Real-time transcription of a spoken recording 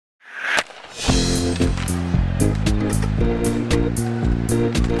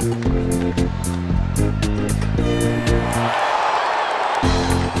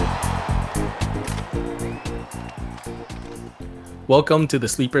Welcome to the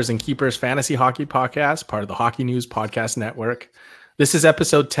Sleepers and Keepers Fantasy Hockey Podcast, part of the Hockey News Podcast Network. This is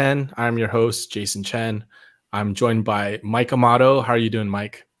episode 10. I'm your host, Jason Chen. I'm joined by Mike Amato. How are you doing,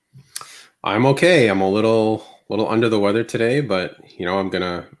 Mike? I'm okay. I'm a little under the weather today, but I'm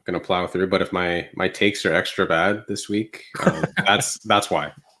gonna plow through. But if my takes are extra bad this week, that's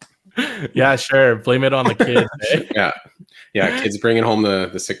why. Yeah, sure. Blame it on the kids. Eh? Yeah. Kids bringing home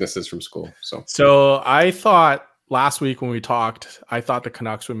the sicknesses from school. So I thought last week when we talked, I thought the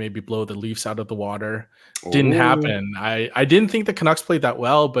Canucks would maybe blow the Leafs out of the water. Didn't happen. I didn't think the Canucks played that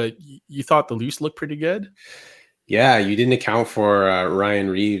well, but you thought the Leafs looked pretty good. Yeah, you didn't account for Ryan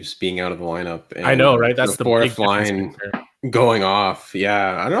Reeves being out of the linlineup. And I know, right? That's the fourth line going off.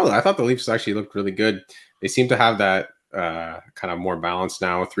 Yeah, I don't know. I thought the Leafs actually looked really good. They seem to have that kind of more balanced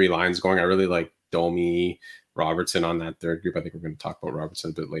now. 3 lines going. I really like Domi, Robertson on that third group. I think we're going to talk about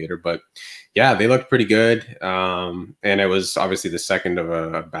Robertson a bit later. But yeah, they looked pretty good. And it was obviously the second of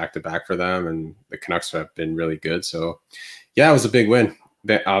a back-to-back for them. And the Canucks have been really good. So yeah, it was a big win.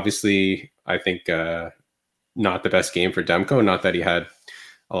 But obviously, I think not the best game for Demko. Not that he had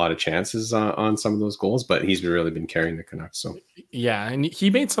a lot of chances on some of those goals, but he's really been carrying the Canucks. So yeah, and he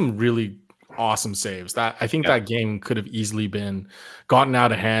made some really awesome saves. That I think that game could have easily been gotten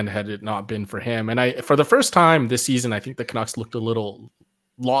out of hand had it not been for him. And for the first time this season, I think the Canucks looked a little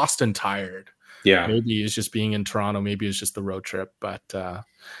lost and tired. Yeah, maybe it's just being in Toronto. Maybe it's just the road trip. But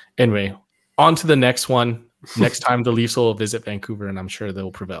anyway, on to the next one. Next time the Leafs will visit Vancouver, and I'm sure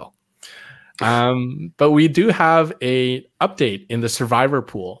they'll prevail. But we do have a update in the survivor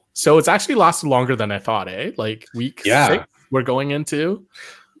pool. So it's actually lasted longer than I thought, like week 6 we're going into.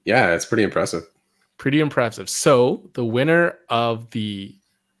 Yeah, it's pretty impressive. Pretty impressive. So the winner of the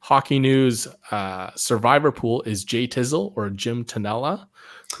Hockey News survivor pool is Jay Tizzle or Jim Tonella,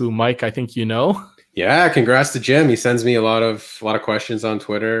 who, Mike, I think you know. Yeah, congrats to Jim. He sends me a lot of questions on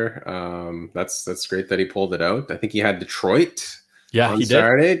Twitter. That's great that he pulled it out. I think he had Detroit. Yeah, on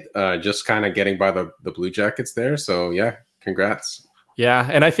Saturday, just kind of getting by the Blue Jackets there. So yeah, congrats. Yeah,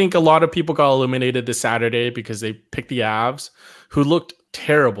 and I think a lot of people got eliminated this Saturday because they picked the Avs, who looked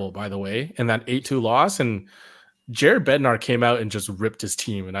terrible, by the way, in that 8-2 loss. And Jared Bednar came out and just ripped his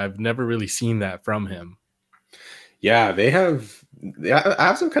team, and I've never really seen that from him. Yeah, the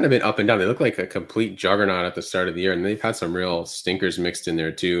Avs have kind of been up and down. They look like a complete juggernaut at the start of the year, and they've had some real stinkers mixed in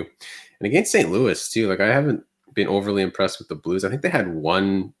there too. And against St. Louis too, like I haven't been overly impressed with the Blues. I think they had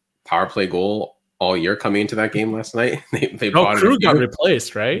 1 power play goal all year coming into that game last night. Crew got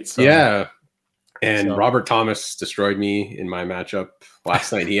replaced, right? So, yeah. And Robert Thomas destroyed me in my matchup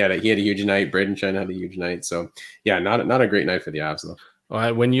last night. He had a huge night. Braden Chen had a huge night. So yeah, not a great night for the Avs though.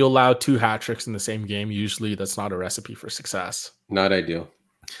 Well, when you allow 2 hat tricks in the same game, usually that's not a recipe for success. Not ideal.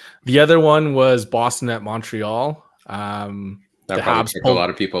 The other one was Boston at Montreal. That probably picked a lot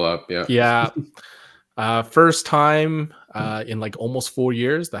of people up. Yeah. First time in like almost 4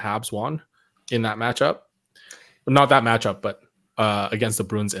 years, the Habs won in that matchup. Not that matchup, but against the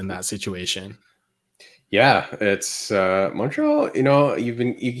Bruins in that situation. Yeah, it's Montreal.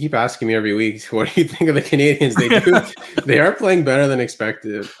 You keep asking me every week, what do you think of the Canadians? They are playing better than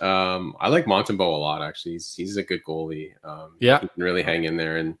expected. I like Montembeault a lot, actually. He's a good goalie. He can really hang in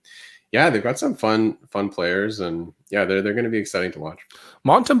there, and yeah, they've got some fun players, and yeah, they're going to be exciting to watch.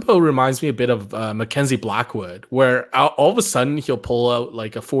 Montembeault reminds me a bit of Mackenzie Blackwood, where all of a sudden he'll pull out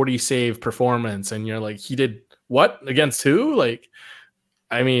like a 40 save performance, and you're like, he did what against who? Like,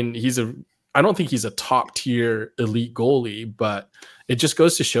 I mean, I don't think he's a top tier elite goalie, but it just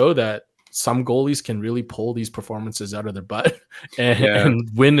goes to show that some goalies can really pull these performances out of their butt and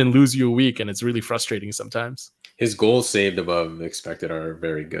win and lose you a week, and it's really frustrating sometimes. His goals saved above expected are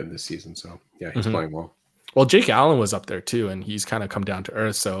very good this season, so yeah, he's playing well. Well, Jake Allen was up there too, and he's kind of come down to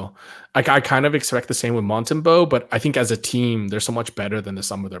earth. So I kind of expect the same with Montembeault, but I think as a team, they're so much better than the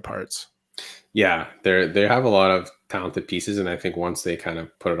sum of their parts. Yeah, they have a lot of talented pieces, and I think once they kind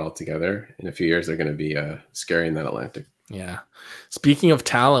of put it all together in a few years, they're going to be scary in that Atlantic. Yeah. Speaking of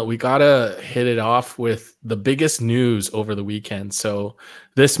talent, we got to hit it off with the biggest news over the weekend. So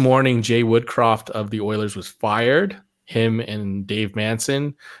this morning, Jay Woodcroft of the Oilers was fired. Him and Dave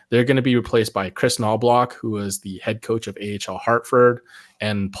Manson, they're going to be replaced by Chris Knobloch, who is the head coach of AHL Hartford,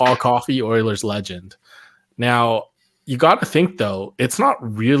 and Paul Coffey, Oilers legend. Now, you got to think, though, it's not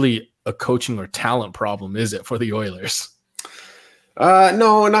really a coaching or talent problem, is it, for the Oilers?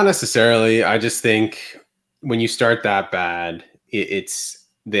 No, not necessarily. I just think when you start that bad,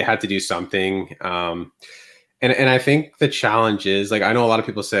 they had to do something. And I think the challenge is, like, I know a lot of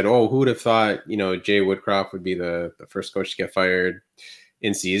people said, oh, who would have thought, Jay Woodcroft would be the first coach to get fired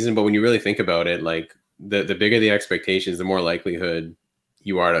in season. But when you really think about it, like, the bigger the expectations, the more likelihood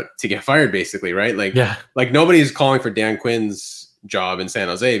you are to get fired, basically, right? Yeah. Like nobody's calling for Dan Quinn's job in San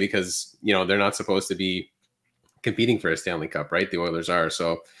Jose because they're not supposed to be competing for a Stanley Cup, right? The Oilers are.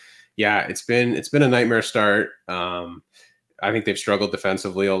 So yeah, it's been a nightmare start. I think they've struggled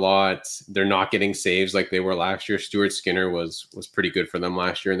defensively a lot. They're not getting saves like they were last year. Stuart Skinner was pretty good for them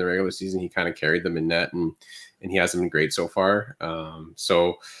last year in the regular season. He kind of carried them in net, and he hasn't been great so far.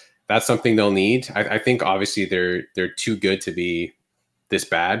 So that's something they'll need. I think obviously they're too good to be this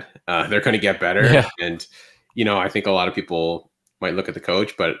bad. They're going to get better, Yeah. and I think a lot of people might look at the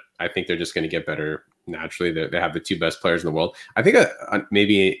coach, but I think they're just going to get better naturally. They have the two best players in the world. I think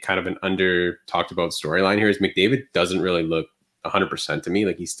maybe kind of an under talked about storyline here is McDavid doesn't really look 100% to me.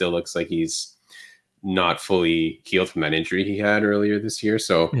 Like he still looks like he's not fully healed from that injury he had earlier this year.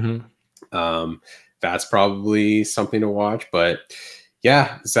 So that's probably something to watch. But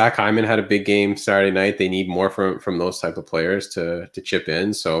yeah, Zach Hyman had a big game Saturday night. They need more from those type of players to chip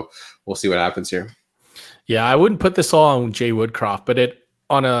in. So we'll see what happens here. Yeah, I wouldn't put this all on Jay Woodcroft, but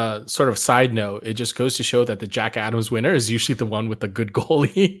on a sort of side note, it just goes to show that the Jack Adams winner is usually the one with the good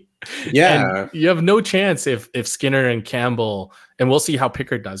goalie. And Yeah. you have no chance if Skinner and Campbell, and we'll see how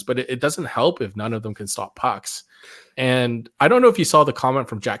Pickard does, but it doesn't help if none of them can stop pucks. And I don't know if you saw the comment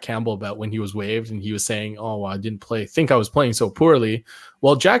from Jack Campbell about when he was waived and he was saying, oh, well, I didn't think I was playing so poorly.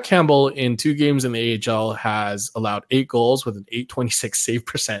 Well, Jack Campbell in 2 games in the AHL has allowed 8 goals with an .826 save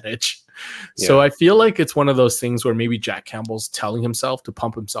percentage. So I feel like it's one of those things where maybe Jack Campbell's telling himself to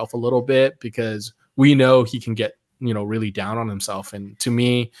pump himself a little bit because we know he can get, really down on himself. And to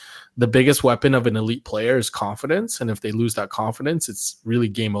me, the biggest weapon of an elite player is confidence. And if they lose that confidence, it's really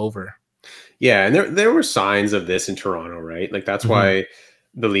game over. Yeah, and there were signs of this in Toronto, right? Like that's why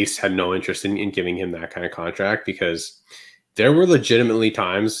the Leafs had no interest in giving him that kind of contract, because there were legitimately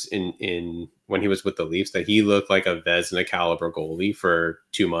times in when he was with the Leafs that he looked like a Vezina caliber goalie for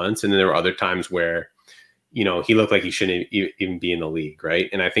 2 months, and then there were other times where he looked like he shouldn't even be in the league, right?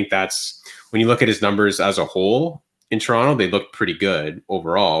 And I think that's when you look at his numbers as a whole in Toronto, they looked pretty good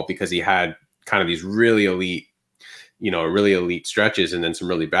overall because he had kind of these really elite stretches and then some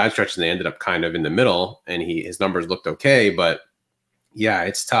really bad stretches, and they ended up kind of in the middle, and his numbers looked okay. But yeah,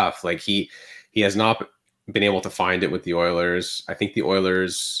 it's tough. Like he has not been able to find it with the Oilers. I think the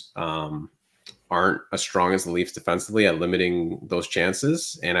Oilers aren't as strong as the Leafs defensively at limiting those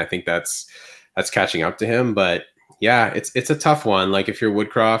chances, and I think that's catching up to him. But yeah, it's a tough one. Like if you're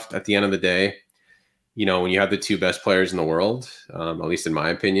Woodcroft at the end of the day, when you have the 2 best players in the world, at least in my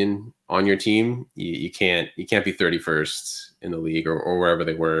opinion, on your team, you can't be 31st in the league or wherever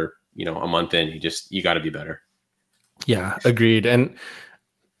they were, a month in. You got to be better. Yeah, agreed. And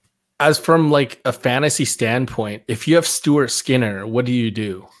as from like a fantasy standpoint, if you have Stuart Skinner, what do?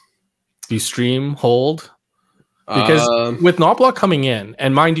 Do you stream, hold? Because with Knobloch coming in,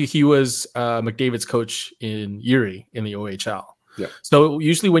 and mind you, he was McDavid's coach in Erie in the OHL. Yeah. So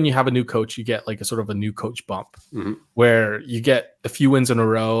usually when you have a new coach, you get like a sort of a new coach bump where you get a few wins in a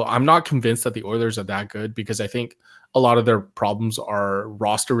row. I'm not convinced that the Oilers are that good because I think a lot of their problems are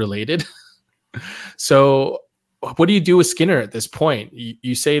roster related. So what do you do with Skinner at this point?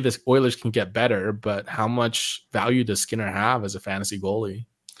 You say the Oilers can get better, but how much value does Skinner have as a fantasy goalie?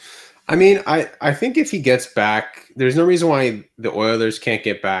 I mean, I think if he gets back, there's no reason why the Oilers can't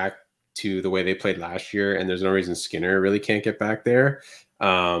get back to the way they played last year, and there's no reason Skinner really can't get back there.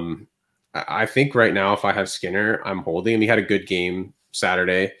 I think right now, if I have Skinner, I'm holding him. He had a good game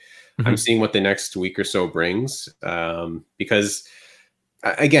Saturday. I'm seeing what the next week or so brings, because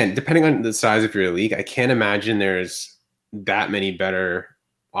again, depending on the size of your league, I can't imagine there's that many better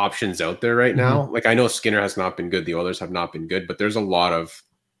options out there right now. Like I know Skinner has not been good. The Oilers have not been good, but there's a lot of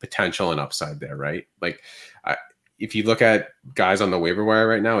potential and upside there, right? Like if you look at guys on the waiver wire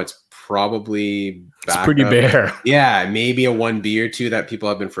right now, it's probably it's pretty bare. Yeah, maybe a 1B or 2 that people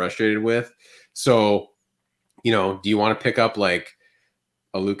have been frustrated with. So, do you want to pick up like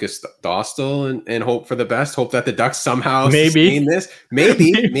a Lucas Dostal and hope for the best? Hope that the Ducks somehow sustain this?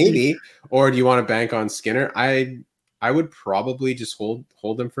 Maybe. Or do you want to bank on Skinner? I would probably just hold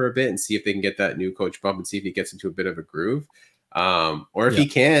him for a bit and see if they can get that new coach bump and see if he gets into a bit of a groove. Or if he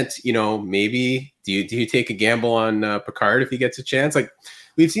can't, maybe do you take a gamble on Picard if he gets a chance? Like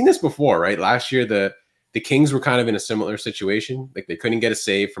we've seen this before, right? Last year, the Kings were kind of in a similar situation. Like they couldn't get a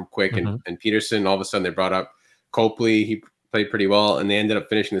save from Quick and Peterson. All of a sudden they brought up Copley. He played pretty well, and they ended up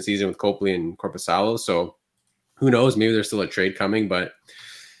finishing the season with Copley and Korpisalo. So who knows? Maybe there's still a trade coming, but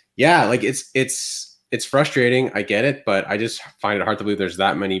yeah, like it's frustrating. I get it, but I just find it hard to believe there's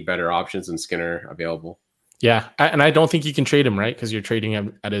that many better options than Skinner available. Yeah, and I don't think you can trade him, right? Because you're trading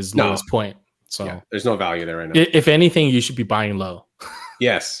him at his lowest point. Yeah, So there's no value there right now. if anything, you should be buying low.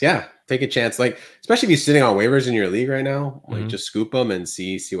 Yes, yeah, take a chance. Like, especially if he's sitting on waivers in your league right now, like Mhm. just scoop him and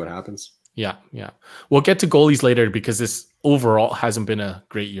see what happens. Yeah, yeah. We'll get to goalies later because this overall hasn't been a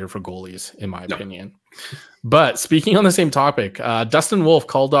great year for goalies, in my No. opinion. But speaking on the same topic, Dustin Wolf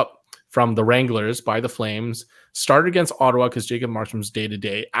called up from the Wranglers by the Flames, started against Ottawa because Jacob Markstrom's day to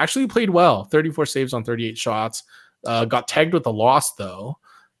day. Actually played well, 34 saves on 38 shots. Got tagged with a loss though.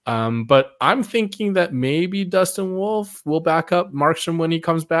 But I'm thinking that maybe Dustin Wolf will back up Markstrom when he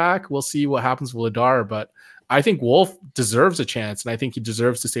comes back. We'll see what happens with Ladar, but I think Wolf deserves a chance, and I think he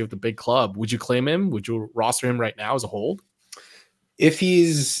deserves to stay with the big club. Would you claim him? Would you roster him right now as a hold? If he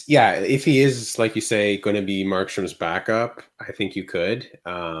is like you say going to be Markstrom's backup, I think you could.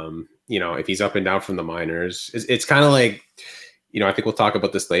 If he's up and down from the minors, it's kind of like, I think we'll talk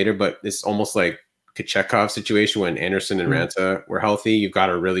about this later, but it's almost like Kachekov situation when Anderson and Ranta were healthy. You've got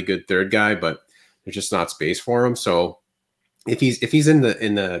a really good third guy, but there's just not space for him. So if he's in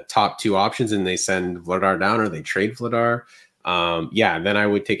the top two options and they send Vladar down or they trade Vladar, then I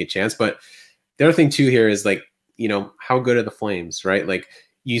would take a chance. But the other thing too here is like, how good are the Flames, right? Like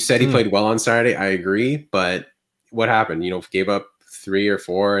you said, he played well on Saturday. I agree, but what happened? Gave up 3 or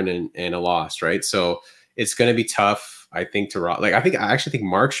 4 and a loss, right? So it's going to be tough, I think, I actually think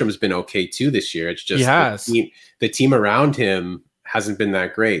Markstrom's been okay too this year. It's He just has. the team around him hasn't been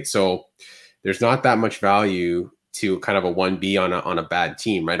that great. So there's not that much value to kind of a 1B on a bad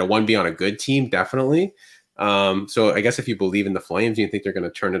team, right? A 1B on a good team, definitely. So I guess if you believe in the Flames, you think they're going to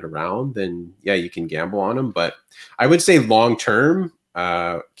turn it around, then yeah, you can gamble on them. But I would say long term,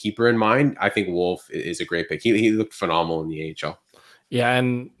 keeper in mind, I think Wolf is a great pick. He looked phenomenal in the AHL. Yeah,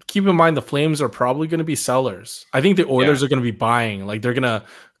 and keep in mind the Flames are probably going to be sellers. I think the Yeah. Oilers are going to be buying. Like they're going to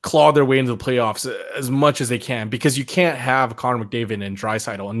claw their way into the playoffs as much as they can because you can't have Connor McDavid and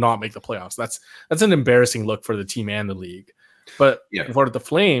Draisaitl and not make the playoffs. That's an embarrassing look for the team and the league. But Yeah. for the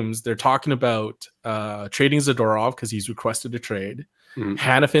Flames, they're talking about trading Zadorov because he's requested a trade. Mhm.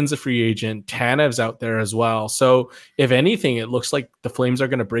 Hanifin's a free agent. Tanev's out there as well. So if anything, it looks like the Flames are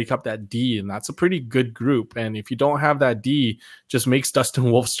going to break up that D, and that's a pretty good group. And if you don't have that D, just makes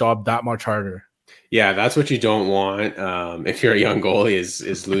Dustin Wolf's job that much harder. Yeah, that's what you don't want. If you're a young goalie,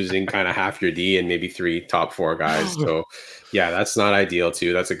 is losing kind of half your D and maybe 3 top 4 guys. So yeah, that's not ideal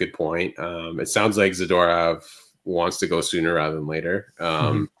too. That's a good point. It sounds like Zadorov wants to go sooner rather than later.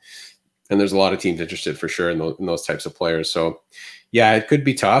 And there's a lot of teams interested for sure in those types of players. So yeah, it could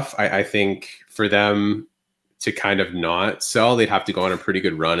be tough. I think for them to kind of not sell, they'd have to go on a pretty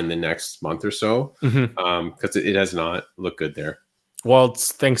good run in the next month or so, because it has not looked good there. Well,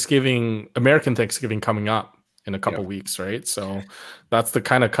 it's American Thanksgiving coming up in a couple weeks, right? So that's the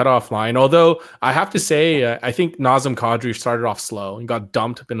kind of cutoff line. Although I have to say, I think Nazem Kadri started off slow and got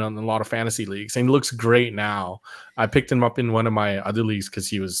dumped in a lot of fantasy leagues, and he looks great now. I picked him up in one of my other leagues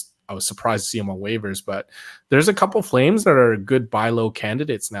because I was surprised to see him on waivers. But there's a couple Flames that are good buy low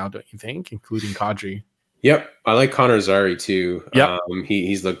candidates now, don't you think? Including Kadri. Yep, I like Connor Zary too. Yep.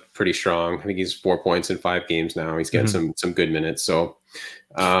 He's looked pretty strong. I think he's 4 points in 5 games now. He's getting some good minutes. So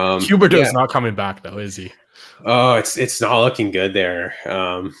Huberdeau's not coming back though, is he? Oh, it's not looking good there.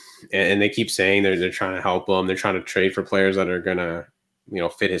 And they keep saying they're trying to help him. They're trying to trade for players that are gonna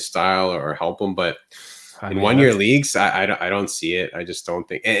fit his style or help him. But in 1 year leagues, I don't see it. I just don't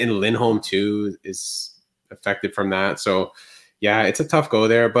think. And Lindholm too is affected from that. So yeah, it's a tough go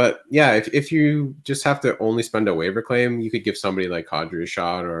there. But yeah, if you just have to only spend a waiver claim, you could give somebody like Kadri a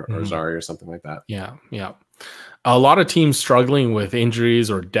shot or Zari or something like that. Yeah, yeah. A lot of teams struggling with injuries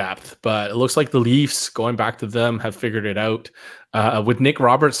or depth, but it looks like the Leafs, going back to them, have figured it out. With Nick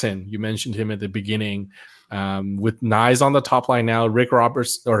Robertson, you mentioned him at the beginning. With Nyes on the top line now, Nick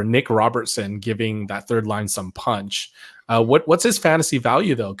Robertson giving that third line some punch. What's his fantasy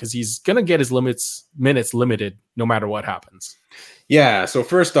value though? Because he's gonna get his minutes limited no matter what happens. Yeah. So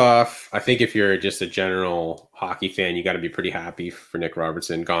first off, I think if you're just a general hockey fan, you got to be pretty happy for Nick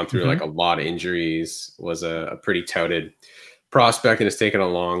Robertson. Gone through like a lot of injuries, was a pretty touted prospect, and it's taken a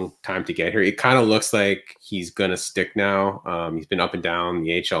long time to get here. It kind of looks like he's gonna stick now. He's been up and down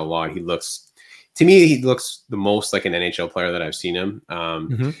the AHL a lot. To me, he looks the most like an NHL player that I've seen him.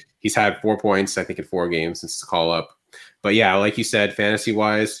 He's had 4 points, I think, in 4 games since the call up. But yeah, like you said, fantasy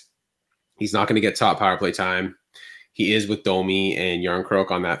wise, he's not going to get top power play time. He is with Domi and Yarncroke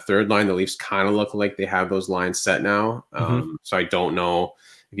on that third line. The Leafs kind of look like they have those lines set now. So I don't know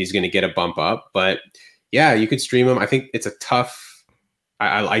if he's going to get a bump up. But yeah, you could stream him. I think it's a tough.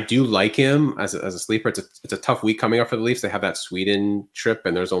 I do like him as a sleeper. It's a tough week coming up for the Leafs. They have that Sweden trip,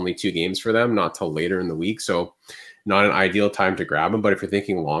 and there's only 2 games for them, not till later in the week. So not an ideal time to grab him. But if you're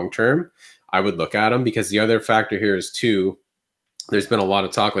thinking long term, I would look at him, because the other factor here is too, there's been a lot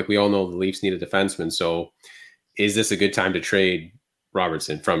of talk. Like, we all know the Leafs need a defenseman. So is this a good time to trade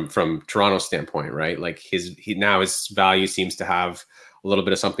Robertson from Toronto's standpoint, right? Like, now his value seems to have a little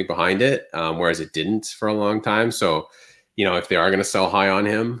bit of something behind it, whereas it didn't for a long time. So, if they are going to sell high on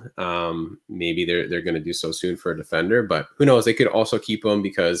him, maybe they're going to do so soon for a defender. But who knows? They could also keep him,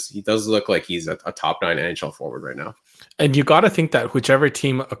 because he does look like he's a top 9 NHL forward right now. And you got to think that whichever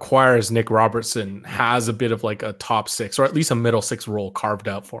team acquires Nick Robertson has a bit of like a top 6 or at least a middle 6 role carved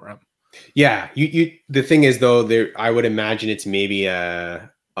out for him. Yeah, the thing is, though, I would imagine it's maybe a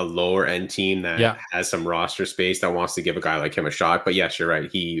lower end team that has some roster space that wants to give a guy like him a shot. But yes, you're right.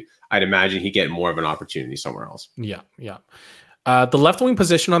 I'd imagine he'd get more of an opportunity somewhere else. Yeah. The left wing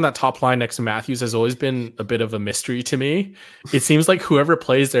position on that top line next to Matthews has always been a bit of a mystery to me. It seems like whoever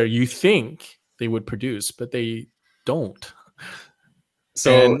plays there, you think they would produce, but they don't.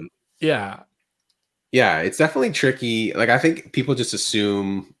 So yeah, it's definitely tricky. Like, I think people just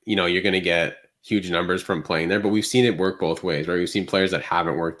assume, you're going to get huge numbers from playing there, but we've seen it work both ways, right? We've seen players that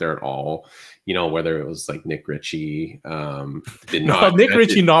haven't worked there at all, whether it was like Nick Ritchie, Nick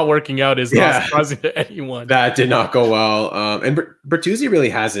Ritchie not working out is not surprising to anyone. That did not go well. And Bertuzzi really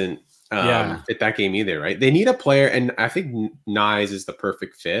hasn't fit that game either, right? They need a player, and I think Nyes is the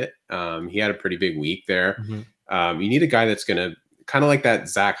perfect fit. He had a pretty big week there. You need a guy that's going to kind of like that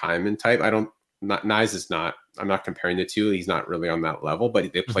Zach Hyman type. Nyes is not. I'm not comparing the two. He's not really on that level,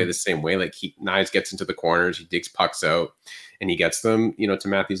 but they play the same way. Like, Nyes gets into the corners, he digs pucks out, and he gets them, to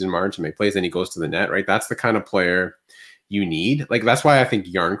Matthews and Martin to make plays. Then he goes to the net, right? That's the kind of player you need. Like, that's why I think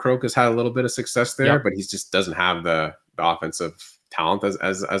Yarncroke has had a little bit of success there, but he just doesn't have the offensive talent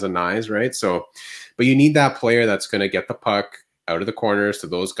as a Nyes, right? So, but you need that player that's going to get the puck out of the corners to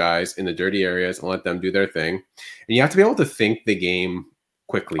those guys in the dirty areas and let them do their thing. And you have to be able to think the game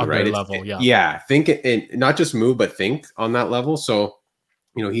quickly, on right? Level, think and not just move, but think on that level. So,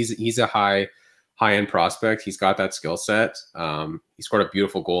 he's a high end prospect. He's got that skill set. He scored a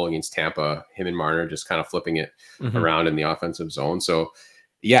beautiful goal against Tampa. Him and Marner just kind of flipping it around in the offensive zone. So,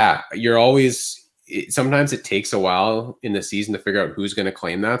 yeah, sometimes it takes a while in the season to figure out who's going to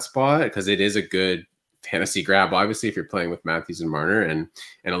claim that spot, because it is a good fantasy grab, obviously, if you're playing with Matthews and Marner, and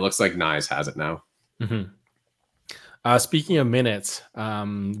it looks like Nyes has it now. Speaking of minutes,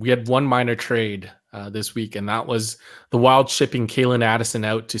 we had one minor trade this week, and that was the Wild shipping Kalen Addison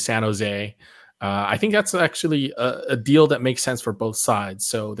out to San Jose. I think that's actually a deal that makes sense for both sides.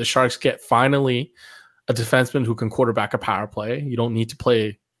 So the Sharks get finally a defenseman who can quarterback a power play. You don't need to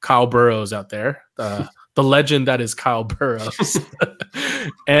play Kyle Burrows out there, the legend that is Kyle Burrows.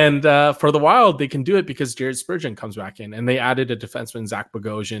 And for the Wild, they can do it because Jared Spurgeon comes back in, and they added a defenseman, Zach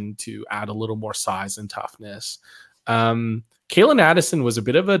Bogosian, to add a little more size and toughness. Kalen Addison was a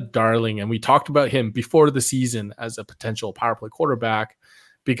bit of a darling, and we talked about him before the season as a potential power play quarterback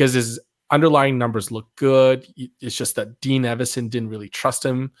because his underlying numbers look good. It's just that Dean Evison didn't really trust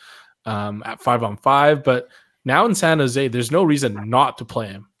him at 5-on-5, but now in San Jose, there's no reason not to play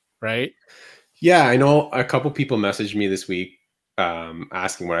him, right? Yeah, I know a couple people messaged me this week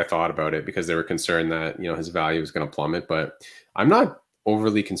asking what I thought about it because they were concerned that, his value was going to plummet, but I'm not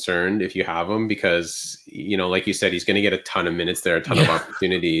overly concerned if you have him because, like you said, he's going to get a ton of minutes there, a ton of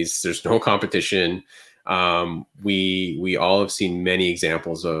opportunities. There's no competition. We all have seen many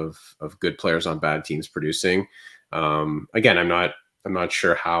examples of good players on bad teams producing. Again, I'm not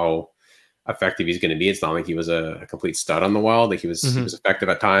sure how effective he's going to be. It's not like he was a complete stud on the Wild. Like he was effective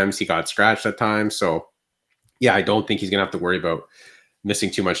at times. He got scratched at times. So yeah, I don't think he's going to have to worry about missing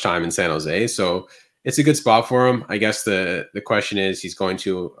too much time in San Jose. So it's a good spot for him. I guess the question is he's going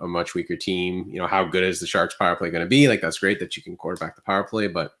to a much weaker team. How good is the Sharks power play going to be? Like, that's great that you can quarterback the power play,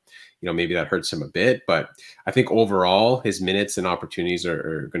 but maybe that hurts him a bit. But I think overall his minutes and opportunities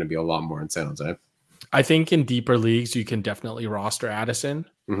are going to be a lot more in San Jose. I think in deeper leagues, you can definitely roster Addison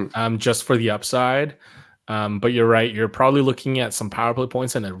just for the upside. But you're right. You're probably looking at some power play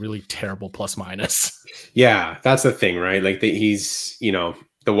points and a really terrible plus minus. Yeah, that's the thing, right? Like he's, the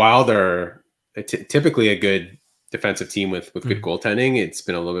Wild are typically a good defensive team with good goaltending. It's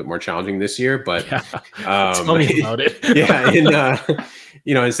been a little bit more challenging this year, but tell me about it.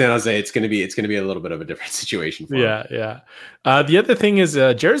 In San Jose, it's going to be a little bit of a different situation for him. The other thing is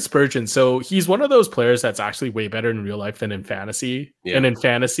Jared Spurgeon. So he's one of those players that's actually way better in real life than in fantasy. Yeah. And in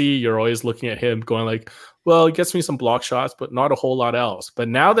fantasy, you're always looking at him going like, well, he gets me some block shots, but not a whole lot else. But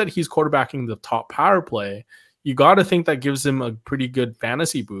now that he's quarterbacking the top power play, you got to think that gives him a pretty good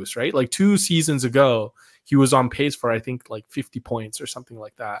fantasy boost, right? Like 2 seasons ago, he was on pace for, I think, like 50 points or something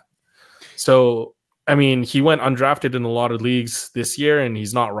like that. So, I mean, he went undrafted in a lot of leagues this year, and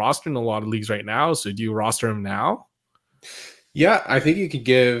he's not rostered in a lot of leagues right now. So do you roster him now? Yeah, I think you could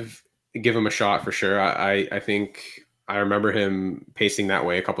give him a shot for sure. I think I remember him pacing that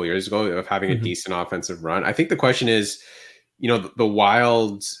way a couple of years ago of having a Mhm. decent offensive run. I think the question is, the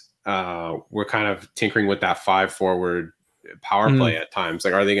Wild were kind of tinkering with that five forward power play Mm. at times.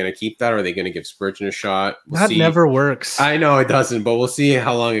 Like, are they going to keep that? Or are they going to give Spurgeon a shot? We'll That see. never works. I know it doesn't, but we'll see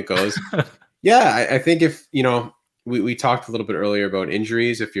how long it goes. Yeah, I think if we talked a little bit earlier about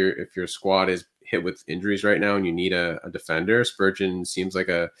injuries. If your squad is hit with injuries right now and you need a defender, Spurgeon seems like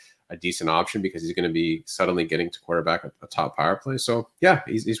a decent option because he's going to be suddenly getting to quarterback a top power play. So yeah,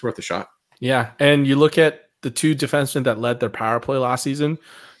 he's worth a shot. Yeah, and you look at the two defensemen that led their power play last season,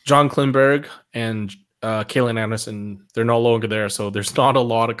 John Klingberg and Kalen Anderson. They're no longer there, so there's not a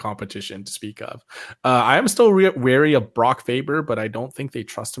lot of competition to speak of. I am still wary of Brock Faber, but I don't think they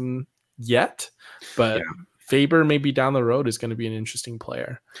trust him yet. Yeah, But Faber maybe down the road is going to be an interesting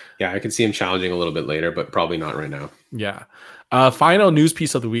player. yeah, I can see him challenging a little bit later, but probably not right now. Yeah. Final news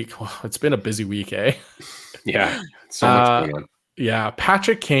piece of the week. Well, it's been a busy week, eh? Yeah, so much Uh, going on. yeah,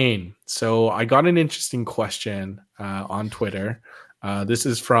 Patrick Kane. So I got an interesting question on Twitter. This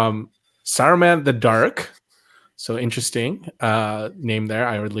is from Saruman the Dark. So interesting name there.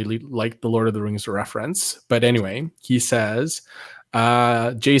 I really like the Lord of the Rings reference. But anyway, he says,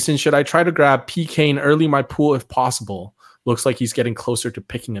 Jason, should I try to grab P. Kane early in my pool if possible? Looks like he's getting closer to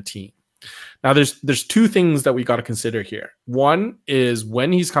picking a team. Now, there's two things that we got to consider here. One is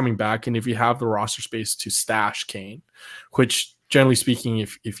when he's coming back, and if you have the roster space to stash Kane, which generally speaking,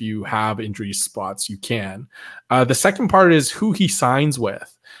 if you have injury spots, you can. The second part is who he signs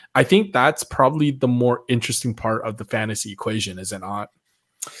with. I think that's probably the more interesting part of the fantasy equation, is it not?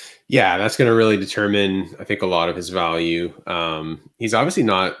 Yeah, that's going to really determine, I think, a lot of his value. He's obviously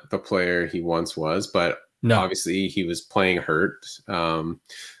not the player he once was, but No. obviously he was playing hurt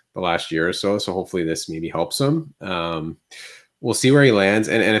the last year or so. So hopefully this maybe helps him. We'll see where he lands.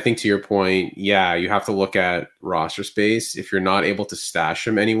 And I think to your point, yeah, you have to look at roster space. If you're not able to stash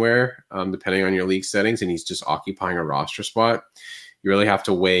him anywhere, depending on your league settings, and he's just occupying a roster spot, you really have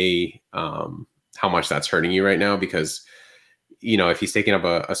to weigh how much that's hurting you right now because if he's taking up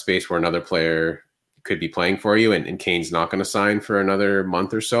a space where another player could be playing for you and Kane's not going to sign for another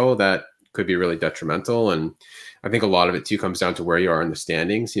month or so, that could be really detrimental. And I think a lot of it too comes down to where you are in the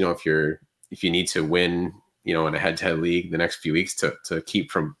standings. If you need to win, in a head-to-head league the next few weeks to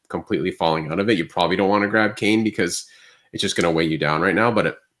keep from completely falling out of it, you probably don't want to grab Kane because it's just going to weigh you down right now.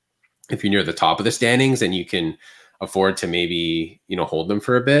 But if you're near the top of the standings and you can afford to maybe, hold them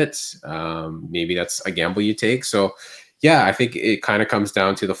for a bit, maybe that's a gamble you take. So yeah, I think it kind of comes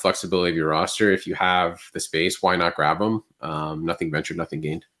down to the flexibility of your roster. If you have the space, why not grab them? Nothing ventured, nothing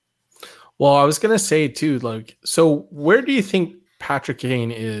gained. Well, I was gonna say too, like, so where do you think Patrick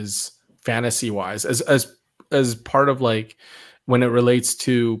Kane is fantasy wise, as part of like when it relates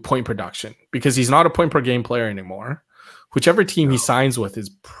to point production? Because he's not a point per game player anymore. Whichever team he signs with is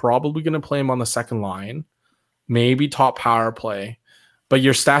probably going to play him on the second line, maybe top power play. But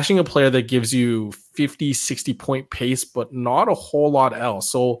you're stashing a player that gives you 50, 60 point pace, but not a whole lot else.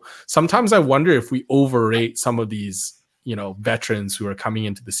 So sometimes I wonder if we overrate some of these, veterans who are coming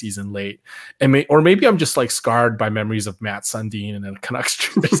into the season late. Or maybe I'm just like scarred by memories of Matt Sundin and a Canucks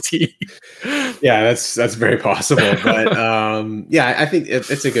jersey. Yeah, that's very possible. But yeah, I think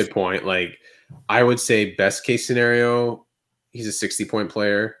it's a good point. Like, I would say best case scenario, he's a 60-point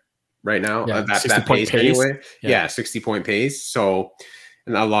player right now. Yeah, That 60 that point pace pace. anyway. Yeah. Yeah, 60-point pace. So,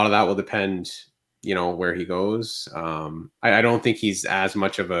 and a lot of that will depend, where he goes. I don't think he's as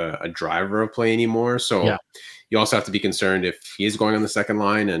much of a driver of play anymore. Yeah. So you also have to be concerned if he is going on the second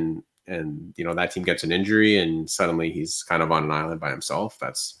line and that team gets an injury and suddenly he's kind of on an island by himself.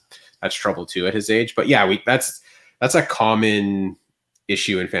 That's trouble too at his age. But yeah, that's a common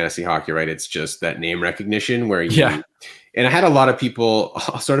issue in fantasy hockey, right? It's just that name recognition where Yeah. and I had a lot of people,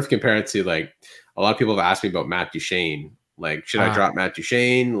 I'll sort of compare it to like a lot of people have asked me about Matt Duchene. Like, should I drop Matt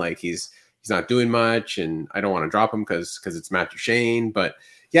Duchene? Like he's not doing much and I don't want to drop him because it's Matt Duchene. But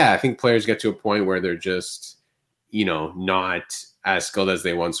yeah, I think players get to a point where they're just, not as skilled as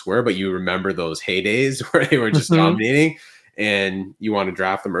they once were, but you remember those heydays where they were just Mhm. dominating and you want to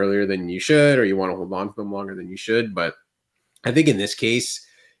draft them earlier than you should, or you want to hold on to them longer than you should. But I think in this case,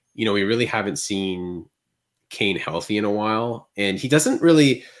 we really haven't seen Kane healthy in a while. And he doesn't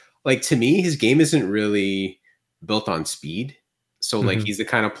really, like, to me, his game isn't really built on speed. So, like, Mhm. he's the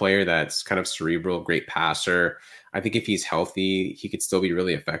kind of player that's kind of cerebral, great passer. I think if he's healthy, he could still be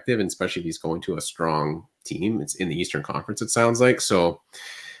really effective, and especially if he's going to a strong team. It's in the Eastern Conference, it sounds like. So,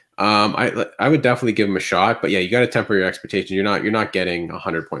 I would definitely give him a shot, but yeah, you got to temper your expectations. You're not getting a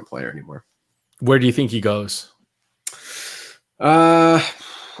 100-point player anymore. Where do you think he goes? Uh,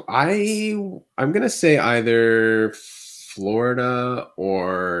 I'm gonna say either Florida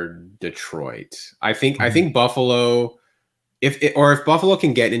or Detroit. I think Buffalo. If Buffalo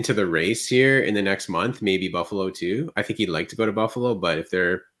can get into the race here in the next month, maybe Buffalo too. I think he'd like to go to Buffalo, but if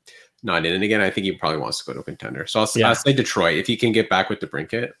they're not in it again, I think he probably wants to go to a contender. So I'll Yeah, say Detroit. If he can get back with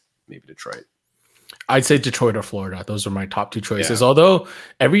DeBrincat, maybe Detroit. I'd say Detroit or Florida. Those are my top two choices. Yeah, Although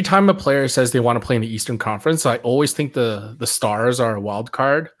every time a player says they want to play in the Eastern Conference, I always think the Stars are a wild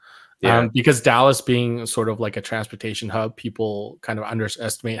card. yeah. Because Dallas being sort of like a transportation hub, people kind of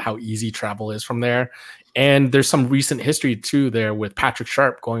underestimate how easy travel is from there. And there's some recent history too there with Patrick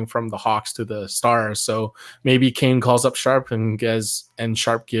Sharp going from the Hawks to the Stars. So maybe Kane calls up Sharp and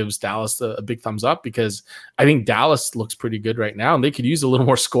Sharp gives Dallas a big thumbs up, because I think Dallas looks pretty good right now, and they could use a little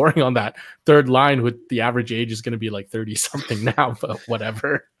more scoring on that third line. With the average age is going to be like 30 something now, but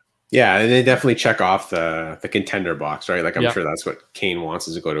whatever. Yeah, and they definitely check off the contender box, right? Like I'm Yeah, sure that's what Kane wants,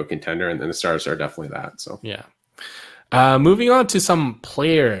 is to go to a contender, and then the Stars are definitely that. So yeah. Moving on to some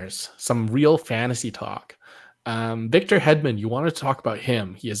players, some real fantasy talk. Victor Hedman, you wanted to talk about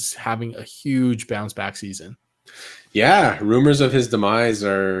him. He is having a huge bounce back season. yeah, rumors of his demise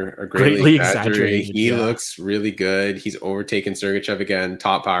are greatly Greatly exaggerated. exaggerated. He Yeah. looks really good. He's overtaken Sergachev again,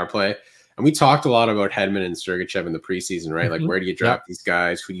 top power play. And we talked a lot about Hedman and Sergachev in the preseason, right? Like, Mm-hmm. where do you Yep. draft these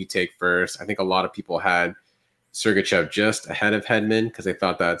guys? Who do you take first? I think a lot of people had Sergachev just ahead of Hedman because they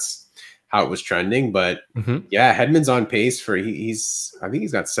thought that's how it was trending. But Mm-hmm. yeah, Hedman's on pace for he's I think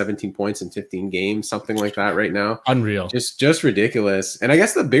he's got 17 points in 15 games, something like that right now. Unreal. Just ridiculous. And I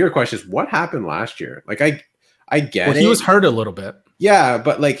guess the bigger question is what happened last year? Like I Well, get he it. was hurt a little bit. Yeah,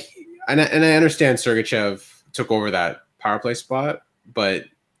 but like and I understand Sergachev took over that power play spot, but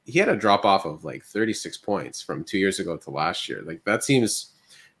he had a drop off of like 36 points from 2 years ago to last year. Like that seems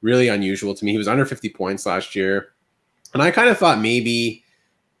really unusual to me. He was under 50 points last year. And I kind of thought maybe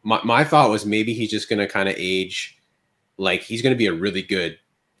my thought was maybe he's just going to kind of age, like he's going to be a really good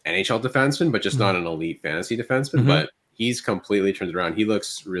NHL defenseman, but just not an elite fantasy defenseman. Mm-hmm. But he's completely turned around. He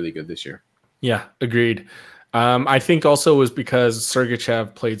looks really good this year. Yeah, agreed. I think also it was because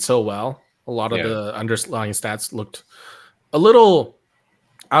Sergachev played so well. A lot of Yeah. the underlying stats looked a little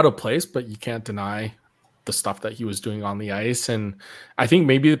out of place, but you can't deny the stuff that he was doing on the ice. And I think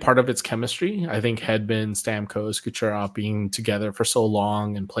maybe part of it's chemistry. I think Hedman, Stamkos, Kucherov being together for so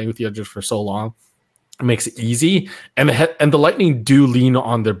long and playing with the others for so long makes it easy. And the Lightning do lean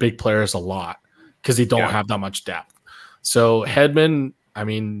on their big players a lot because they don't have that much depth. So Hedman, I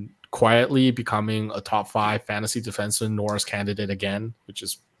mean, quietly becoming a top 5 fantasy defenseman, Norris candidate again, which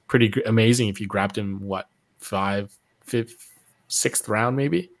is pretty amazing if you grabbed him, what, 6th round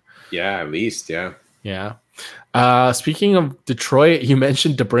maybe? Yeah, at least. Yeah. Yeah. Speaking of Detroit, you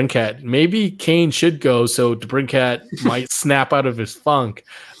mentioned DeBrincat. Maybe Kane should go so DeBrincat might snap out of his funk.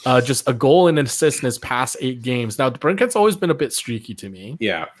 Just a goal and an assist in his past 8 games. Now, DeBrincat's always been a bit streaky to me.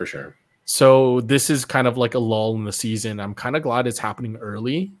 Yeah, for sure. So this is kind of like a lull in the season. I'm kind of glad it's happening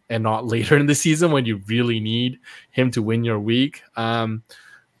early and not later in the season when you really need him to win your week.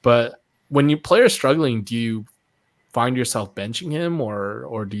 But when you play are struggling, do you find yourself benching him,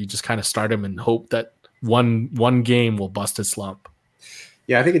 or do you just kind of start him and hope that one game will bust his slump?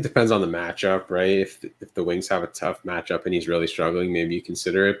 Yeah, I think it depends on the matchup, right? If the Wings have a tough matchup and he's really struggling, maybe you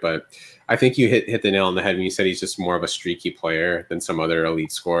consider it. But I think you hit the nail on the head when you said he's just more of a streaky player than some other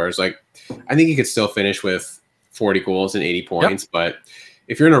elite scorers. Like, I think he could still finish with 40 goals and 80 points. Yep. But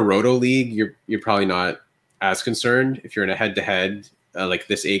if you're in a roto league, you're probably not as concerned. If you're in a head-to-head, like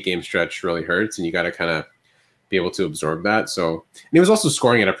this 8-game stretch really hurts, and you got to kind of be able to absorb that. So, and he was also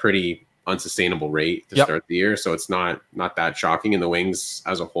scoring at a pretty unsustainable rate to start the year, so it's not that shocking. And the Wings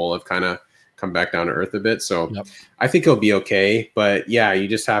as a whole have kind of come back down to earth a bit, so I think he'll be okay. But yeah, you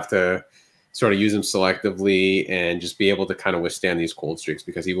just have to sort of use him selectively and just be able to kind of withstand these cold streaks,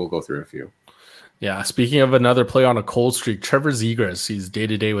 because he will go through a few. Yeah, speaking of another player on a cold streak, Trevor Zegras, he's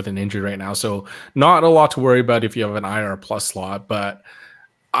day-to-day with an injury right now, so not a lot to worry about if you have an IR plus slot. But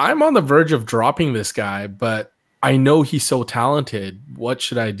I'm on the verge of dropping this guy, but I know he's so talented. What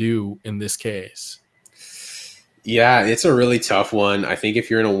should I do in this case? Yeah, it's a really tough one. I think if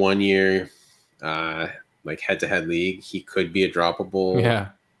you're in a 1-year like head-to-head league, he could be a droppable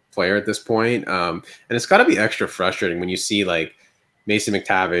player at this point. And it's got to be extra frustrating when you see like Mason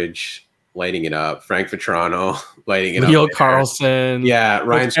McTavish lighting it up, Frank Vetrano lighting it Leo up. Carlson. Yeah,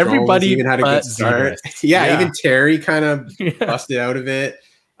 Ryan Strome even had a good start. Yeah, even Terry kind of busted out of it.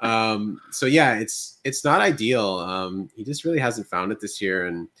 So yeah, it's not ideal. He just really hasn't found it this year,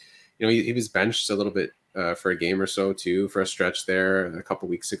 and he was benched a little bit for a game or so too, for a stretch there a couple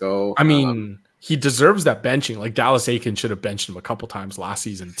weeks ago. I mean, he deserves that benching. Like Dallas Aiken should have benched him a couple times last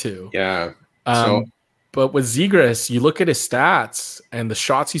season too. Yeah. So Um, but with Zegras, you look at his stats and the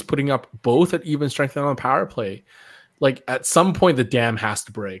shots he's putting up, both at even strength and on the power play. Like at some point, the dam has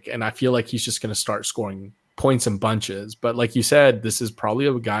to break, and I feel like he's just going to start scoring points in bunches. But like you said, this is probably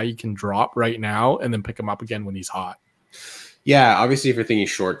a guy you can drop right now and then pick him up again when he's hot. yeah, obviously, if you're thinking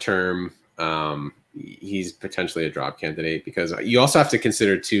short term, he's potentially a drop candidate, because you also have to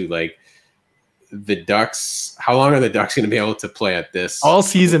consider too, like, the Ducks. How long are the Ducks going to be able to play at this All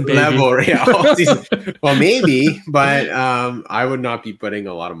season, baby. level? Yeah, all season. Well, maybe, but I would not be putting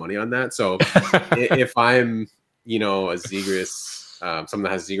a lot of money on that. So if I'm, a Zegras, someone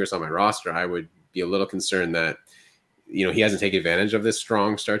that has Zegras on my roster, I would be a little concerned that he hasn't taken advantage of this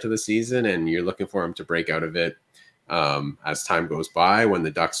strong start to the season, and you're looking for him to break out of it as time goes by, when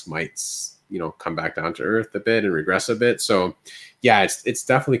the Ducks might come back down to earth a bit and regress a bit. So yeah, it's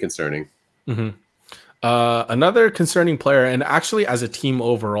definitely concerning. Mm-hmm. Another concerning player, and actually as a team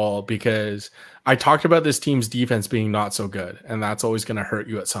overall, because I talked about this team's defense being not so good, and that's always going to hurt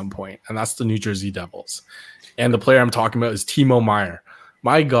you at some point, and that's the New Jersey Devils. And the player I'm talking about is Timo Meier.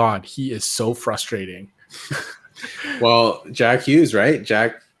 My God, he is so frustrating. Well, Jack Hughes, right?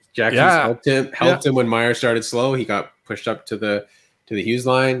 Jack Hughes helped him when Meier started slow. He got pushed up to the Hughes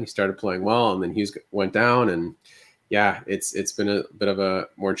line. He started playing well, and then Hughes went down, and yeah, it's been a bit of a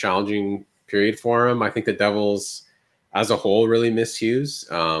more challenging period for him. I think the Devils as a whole really miss Hughes.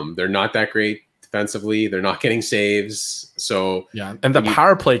 They're not that great defensively. They're not getting saves. So yeah, and the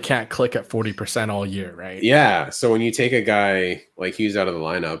power play can't click at 40% all year, right? Yeah. So when you take a guy like Hughes out of the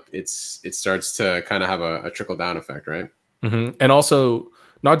lineup, it starts to kind of have a trickle down effect, right? Mm-hmm. And also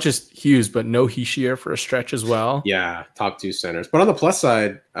not just Hughes, but no Hischier for a stretch as well. Yeah, top two centers. But on the plus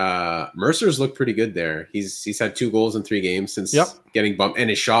side, Mercer's looked pretty good there. He's had 2 goals in 3 games since getting bumped, and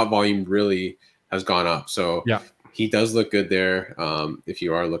his shot volume really has gone up. So yeah, he does look good there. If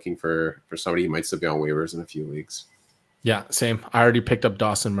you are looking for somebody, he might still be on waivers in a few leagues. Yeah, same. I already picked up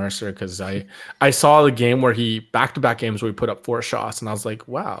Dawson Mercer because I saw the game where he back-to-back games where he put up 4 shots, and I was like,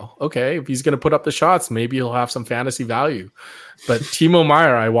 wow, okay, if he's going to put up the shots, maybe he'll have some fantasy value. But Timo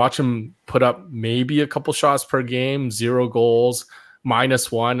Meier, I watch him put up maybe a couple shots per game, 0 goals,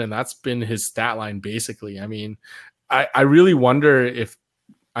 -1, and that's been his stat line basically. I mean, I really wonder if,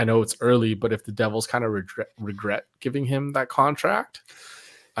 I know it's early, but if the Devils kind of regret giving him that contract.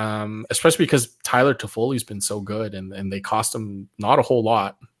 Especially because Tyler Toffoli's been so good, and they cost him not a whole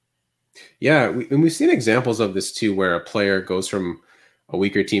lot. Yeah, we've seen examples of this too, where a player goes from a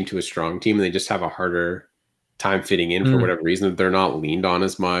weaker team to a strong team, and they just have a harder time fitting in for whatever reason. They're not leaned on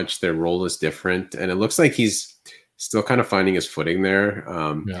as much. Their role is different, and it looks like he's still kind of finding his footing there.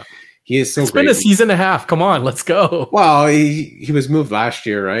 Yeah. He is so It's great. Been a season and a half. Come on, let's go. Well, he was moved last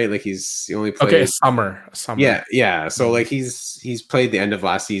year, right? Like he only played a summer. Yeah. So like he's played the end of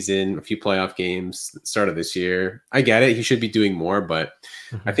last season, a few playoff games, start of this year. I get it. He should be doing more, but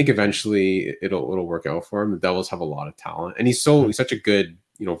I think eventually it'll work out for him. The Devils have a lot of talent, and he's such a good,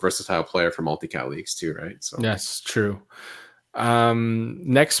 versatile player for multi-cat leagues too, right? So yes, true.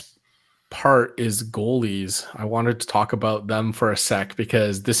 Next part is goalies. I wanted to talk about them for a sec,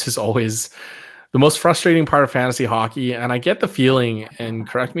 because this is always the most frustrating part of fantasy hockey. And I get the feeling, and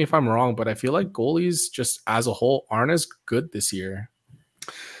correct me if I'm wrong, but I feel like goalies just as a whole aren't as good this year.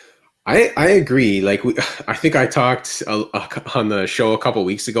 I agree. Like I think I talked on the show a couple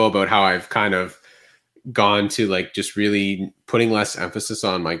weeks ago about how I've kind of gone to like just really putting less emphasis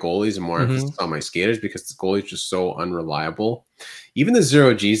on my goalies and more emphasis on my skaters, because the goalies are just so unreliable. Even the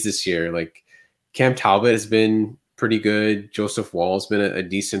 0 Gs this year, like Cam Talbot has been pretty good. Joseph Wall's been a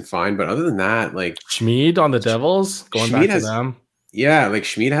decent find, but other than that, like Schmid on the Devils, going back to them. Yeah, like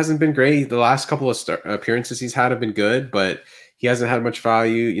Schmid hasn't been great. The last couple of appearances he's had have been good, but he hasn't had much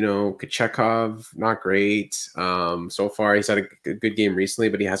value. Kochetkov, not great. So far, he's had a good game recently,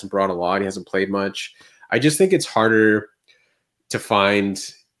 but he hasn't brought a lot. He hasn't played much. I just think it's harder to find,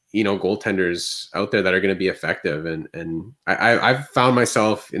 goaltenders out there that are going to be effective. And I've found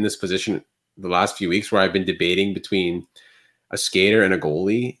myself in this position the last few weeks where I've been debating between a skater and a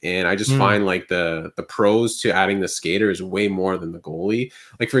goalie. And I just find like the pros to adding the skater is way more than the goalie.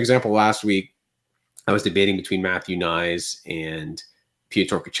 Like, for example, last week, I was debating between Matthew Nyes and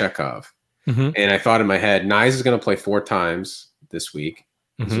Pyotr Kochetkov. And I thought in my head, Nyes is going to play 4 times this week.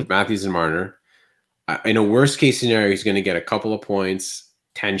 Matthews and Marner. In a worst case scenario, he's going to get a couple of points,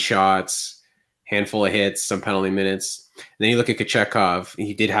 10 shots, handful of hits, some penalty minutes. And then you look at Kachekov.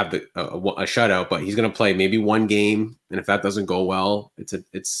 He did have a shutout, but he's going to play maybe one game, and if that doesn't go well, it's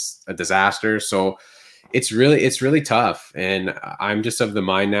a disaster. So it's really tough. And I'm just of the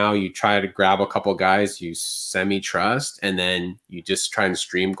mind now, you try to grab a couple guys you semi-trust, and then you just try and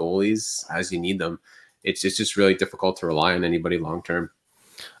stream goalies as you need them. It's just really difficult to rely on anybody long term.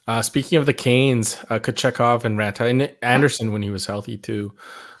 Speaking of the Canes, Kochekov and Ranta and Anderson when he was healthy too,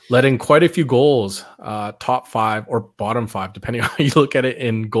 let in quite a few goals, top 5 or bottom 5, depending on how you look at it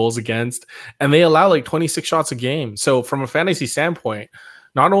in goals against. And they allow like 26 shots a game. So from a fantasy standpoint,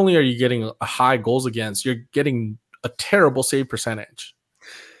 not only are you getting a high goals against, you're getting a terrible save percentage.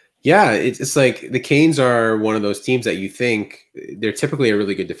 Yeah, it's like the Canes are one of those teams that you think they're typically a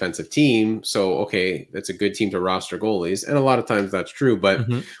really good defensive team. So, okay, that's a good team to roster goalies. And a lot of times that's true. But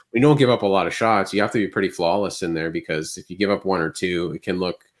Mm-hmm. we don't give up a lot of shots. You have to be pretty flawless in there, because if you give up one or two, it can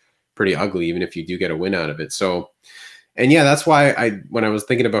look pretty ugly, even if you do get a win out of it. So, and yeah, that's why when I was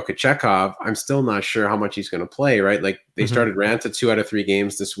thinking about Kochekov, I'm still not sure how much he's going to play, right? Like they Mm-hmm. started Ranta 2 out of 3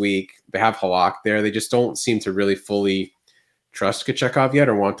 games this week. They have Halak there. They just don't seem to really fully trust Kochekov yet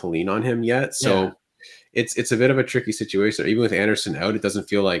or want to lean on him yet. Yeah. So it's a bit of a tricky situation. Even with Anderson out, it doesn't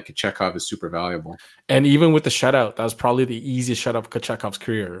feel like Kochekov is super valuable. And even with the shutout, that was probably the easiest shutout of Kochekov's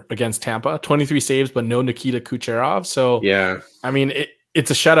career against Tampa. 23 saves, but no Nikita Kucherov. So, Yeah. I mean,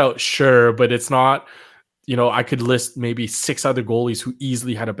 it's a shutout, sure, but it's not, I could list maybe 6 other goalies who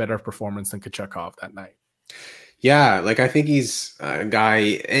easily had a better performance than Kochekov that night. Yeah, like I think he's a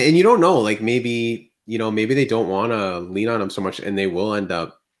guy, and you don't know, like maybe they don't want to lean on him so much, and they will end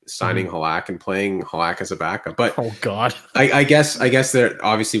up signing Halak and playing Halak as a backup. But Oh God. I guess they're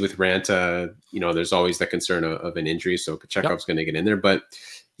obviously with Ranta, there's always the concern of an injury, so Kochekov's going to get in there. But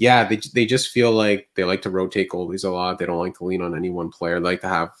yeah, they just feel like they like to rotate goalies a lot. They don't like to lean on any one player. They like to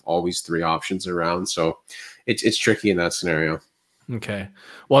have always 3 options around. So it's tricky in that scenario. Okay.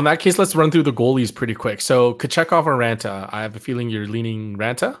 Well, in that case, let's run through the goalies pretty quick. So Kochekov or Ranta? I have a feeling you're leaning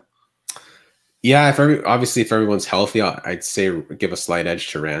Ranta. Yeah, obviously if everyone's healthy, I'd say give a slight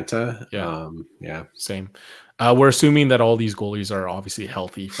edge to Ranta. Yeah. Yeah. Same. We're assuming that all these goalies are obviously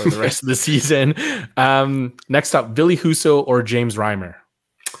healthy for the rest of the season. Next up, Billy Husso or James Reimer?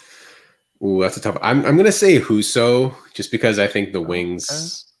 Ooh, that's a tough. I'm gonna say Husso, just because I think the Okay.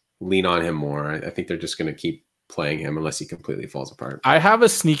 Wings lean on him more. I think they're just gonna keep playing him unless he completely falls apart. I have a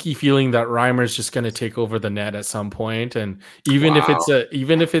sneaky feeling that Reimer's just going to take over the net at some point, and even if it's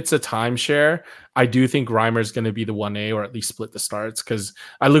a timeshare, I do think Reimer's going to be the 1A or at least split the starts, because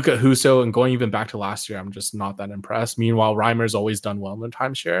I look at Husso and going even back to last year, I'm just not that impressed. Meanwhile, Reimer's always done well in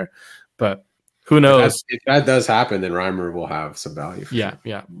timeshare, but who knows? If that does happen, then Reimer will have some value for sure.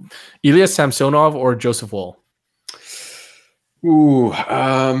 Yeah. Ilya Samsonov or Joseph Woll? Ooh,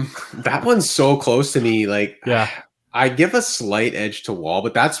 that one's so close to me. Like, Yeah. I give a slight edge to Wall,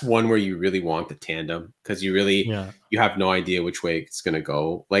 but that's one where you really want the tandem, because you have no idea which way it's going to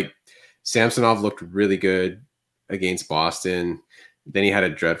go. Like Samsonov looked really good against Boston. Then he had a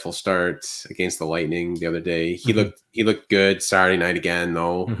dreadful start against the Lightning the other day. He looked good Saturday night again,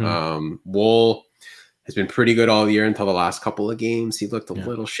 though. Wool has been pretty good all year until the last couple of games. He looked a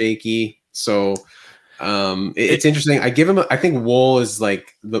little shaky. So it's interesting. I think Wool is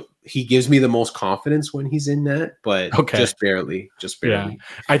like he gives me the most confidence when he's in net, but just barely. Yeah.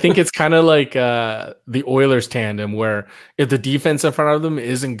 I think it's kind of like the Oilers tandem, where if the defense in front of them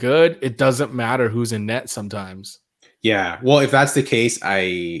isn't good, it doesn't matter who's in net sometimes. Yeah. Well, if that's the case,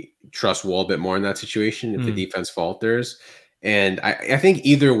 I trust Wool a bit more in that situation if the defense falters. And I think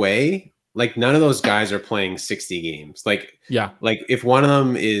either way, like none of those guys are playing 60 games. Like if one of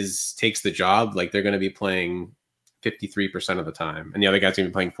them takes the job, like they're going to be playing 53% of the time, and the other guy's going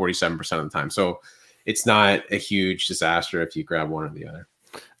to be playing 47% of the time. So it's not a huge disaster if you grab one or the other.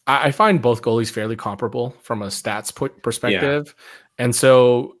 I find both goalies fairly comparable from a stats perspective. Yeah. And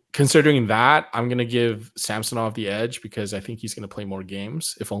so considering that, I'm going to give Samsonov the edge because I think he's going to play more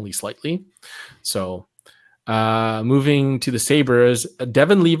games, if only slightly. So moving to the Sabres,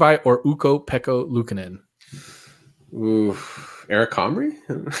 Devin Levi or Ukko-Pekka Luukkonen? Ooh, Eric Comrie?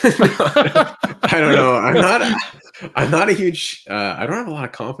 I don't know. I'm not a huge. I don't have a lot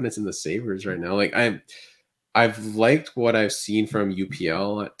of confidence in the Sabres right now. Like I've liked what I've seen from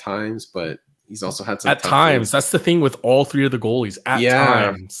UPL at times, but he's also had some. At times, games. That's the thing with all 3 of the goalies. At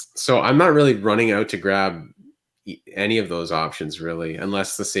times, so I'm not really running out to grab any of those options really,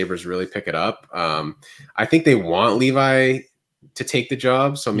 unless the Sabres really pick it up. I think they want Levi to take the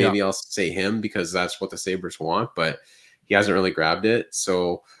job, so maybe I'll say him because that's what the Sabres want, but he hasn't really grabbed it.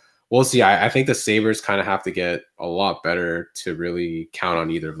 So we'll see. I think the Sabres kind of have to get a lot better to really count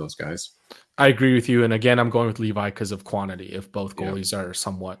on either of those guys. I agree with you. And again, I'm going with Levi because of quantity, if both Yeah. goalies are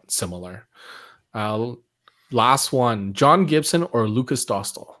somewhat similar. Last one, John Gibson or Lucas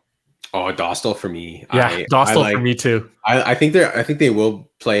Dostal? Oh, Dostal for me. Yeah, I Dostal for like. me too. I think they will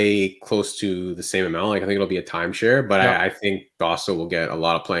play close to the same amount. Like I think it'll be a timeshare, but Yep. I think Dostal will get a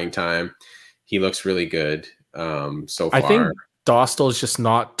lot of playing time. He looks really good so I far. think Dostal is just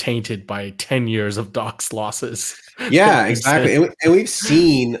not tainted by 10 years of Doc's losses like Yeah, exactly. Gibson.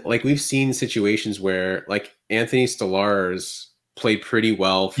 And we've seen situations where like Anthony Stolarz played pretty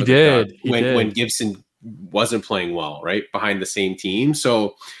well He for the Ducks did. He when did. Gibson wasn't playing well, right? Behind the same team.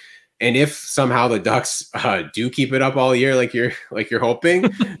 So and if somehow the Ducks do keep it up all year like you're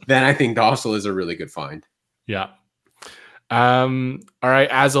hoping, then I think Dossel is a really good find. Yeah. All right.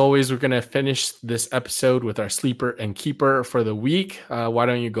 As always, we're going to finish this episode with our sleeper and keeper for the week. Why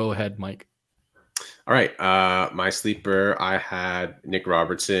don't you go ahead, Mike? All right. My sleeper, I had Nick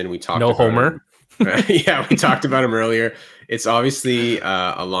Robertson. We talked No about homer. him. Yeah, we talked about him earlier. It's obviously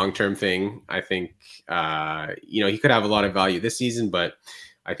a long-term thing. I think he could have a lot of value this season, but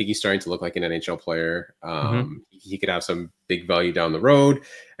I think he's starting to look like an NHL player. He could have some big value down the road,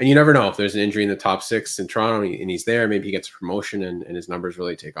 and you never know if there's an injury in the top 6 in Toronto and he's there. Maybe he gets a promotion and his numbers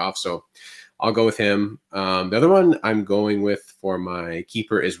really take off. So I'll go with him. The other one I'm going with for my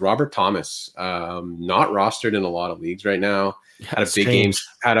keeper is Robert Thomas. Not rostered in a lot of leagues right now. Yeah,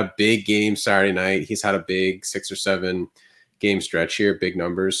 Had a big game Saturday night. He's had a big 6 or 7 game stretch here, big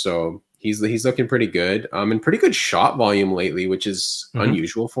numbers. So he's looking pretty good. And pretty good shot volume lately, which is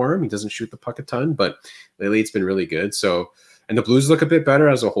unusual for him. He doesn't shoot the puck a ton, but lately it's been really good. So and the Blues look a bit better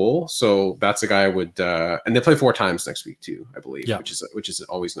as a whole. So that's a guy I would and they play 4 times next week too, I believe, which is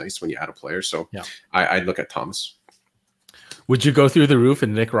always nice when you add a player. So I'd look at Thomas. Would you go through the roof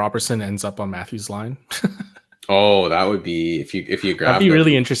and Nick Robertson ends up on Matthew's line? Oh, that would be if you grabbed that'd be him.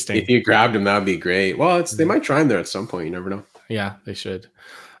 Really interesting. If you grabbed him, that'd be great. Well, they might try him there at some point. You never know. Yeah, they should.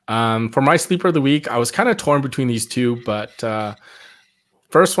 For my sleeper of the week, I was kind of torn between these two, but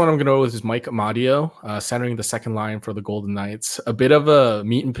first one I'm going to go with is Mike Amadio, centering the second line for the Golden Knights. A bit of a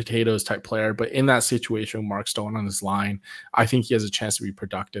meat and potatoes type player, but in that situation, Mark Stone on his line, I think he has a chance to be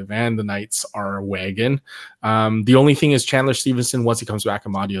productive, and the Knights are a wagon. The only thing is Chandler Stevenson, once he comes back,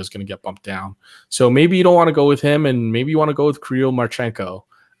 Amadio is going to get bumped down. So maybe you don't want to go with him, and maybe you want to go with Kirill Marchenko.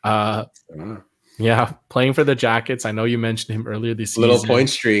 Yeah, playing for the Jackets. I know you mentioned him earlier this season. Little point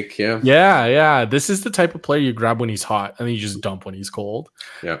streak, yeah. Yeah. This is the type of player you grab when he's hot and then you just dump when he's cold.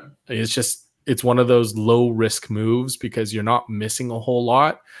 Yeah. It's one of those low risk moves because you're not missing a whole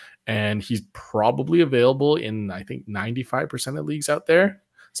lot. And he's probably available in, I think, 95% of leagues out there,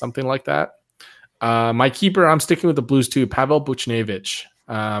 something like that. My keeper, I'm sticking with the Blues too, Pavel Buchnevich.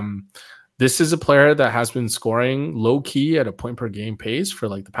 This is a player that has been scoring low key at a point per game pace for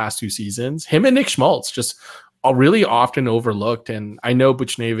like the past 2 seasons. Him and Nick Schmaltz just are really often overlooked. And I know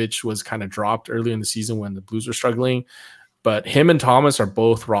Buchnevich was kind of dropped early in the season when the Blues were struggling, but him and Thomas are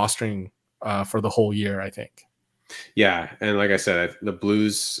both rostering for the whole year, I think. Yeah. And like I said, the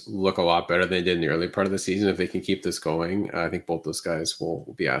Blues look a lot better than they did in the early part of the season. If they can keep this going, I think both those guys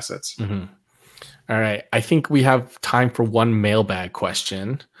will be assets. Mm-hmm. All right. I think we have time for one mailbag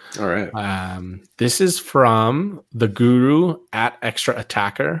question. All right. This is from the Guru at Extra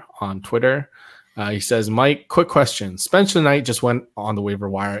Attacker on Twitter. He says, Mike, quick question. Spencer Knight just went on the waiver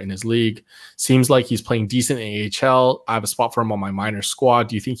wire in his league. Seems like he's playing decent in AHL. I have a spot for him on my minor squad.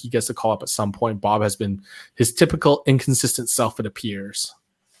 Do you think he gets a call up at some point? Bob has been his typical inconsistent self, it appears.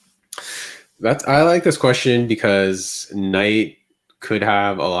 I like this question because Knight could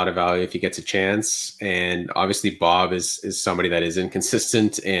have a lot of value if he gets a chance. And obviously Bob is somebody that is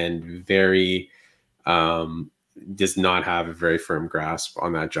inconsistent and very does not have a very firm grasp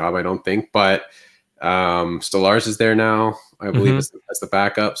on that job, I don't think. But Stolarz is there now, I believe, as the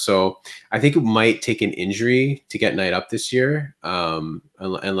backup. So I think it might take an injury to get Knight up this year,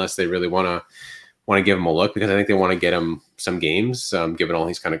 unless they really want to give him a look, because I think they want to get him some games, given all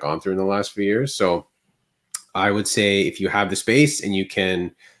he's kind of gone through in the last few years. So I would say if you have the space and you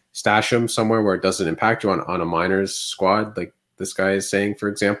can stash him somewhere where it doesn't impact you on a minors squad, like this guy is saying, for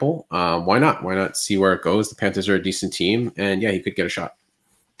example, why not? Why not see where it goes? The Panthers are a decent team, and yeah, he could get a shot.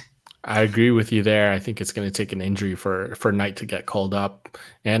 I agree with you there. I think it's going to take an injury for Knight to get called up.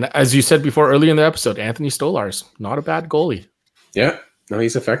 And as you said before earlier in the episode, Anthony Stolarz, not a bad goalie. Yeah, no,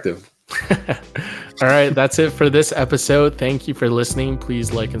 he's effective. All right, that's it for this episode. Thank you for listening.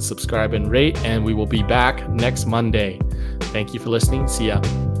 Please like and subscribe and rate, and we will be back next Monday. Thank you for listening. See ya.